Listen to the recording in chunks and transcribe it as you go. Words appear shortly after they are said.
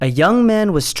A young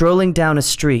man was strolling down a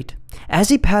street. As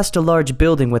he passed a large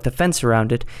building with a fence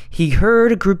around it, he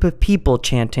heard a group of people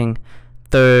chanting,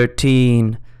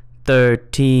 13,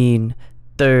 13,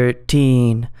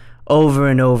 13, over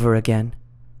and over again.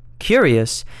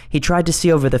 Curious, he tried to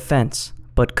see over the fence,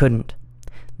 but couldn't.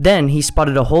 Then he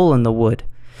spotted a hole in the wood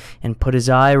and put his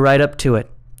eye right up to it.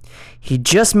 He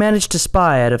just managed to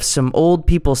spy out of some old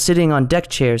people sitting on deck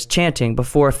chairs chanting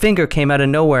before a finger came out of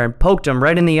nowhere and poked him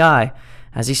right in the eye.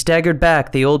 As he staggered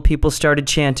back, the old people started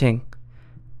chanting,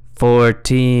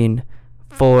 14,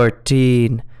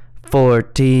 14,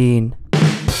 14.